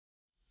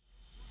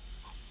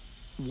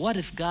what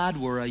if God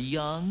were a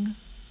young,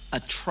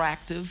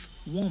 attractive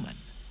woman?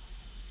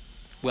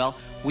 Well,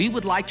 we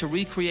would like to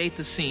recreate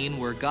the scene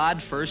where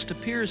God first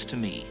appears to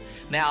me.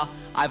 Now,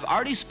 I've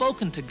already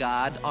spoken to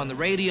God on the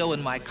radio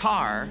in my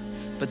car,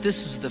 but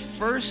this is the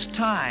first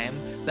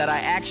time that I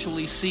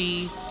actually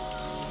see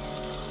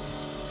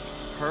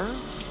her.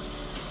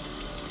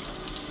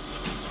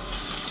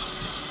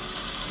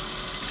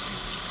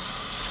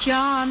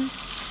 John.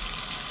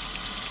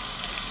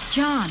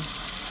 John.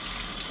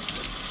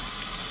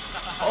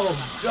 Oh,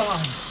 John.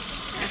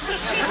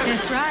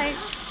 That's right.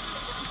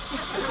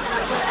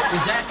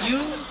 Is that you?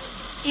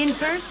 In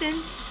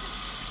person.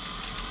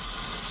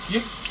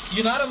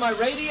 You're not on my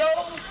radio?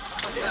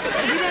 Have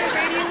you got a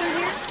radio in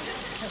here?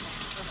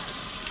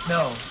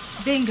 No.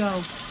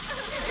 Bingo.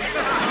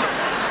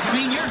 You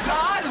mean you're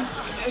God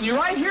and you're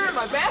right here in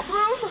my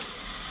bathroom?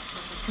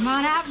 Come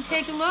on out and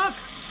take a look.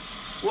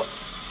 Well,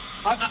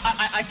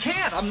 I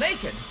can't. I'm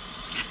naked.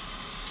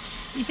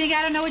 You think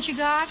I don't know what you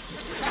got?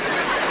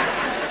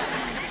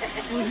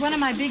 It was one of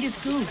my biggest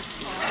goofs.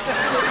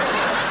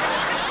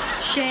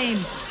 Shame.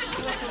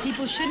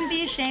 People shouldn't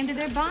be ashamed of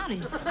their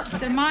bodies. It's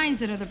their minds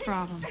that are the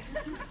problem.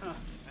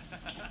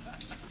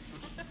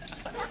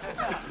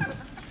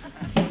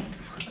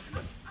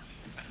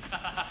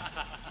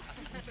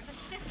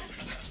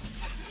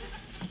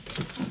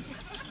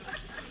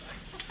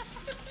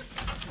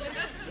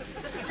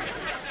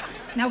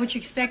 Not what you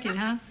expected,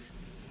 huh?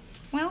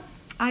 Well,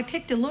 I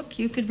picked a look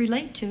you could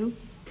relate to.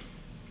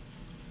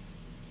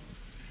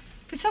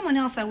 For someone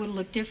else, I would have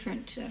looked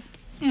different.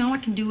 You know, I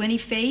can do any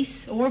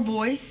face or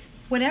voice,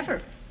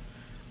 whatever.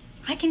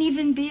 I can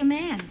even be a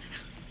man.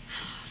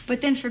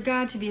 But then for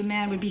God to be a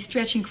man would be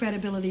stretching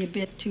credibility a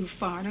bit too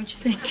far, don't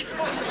you think?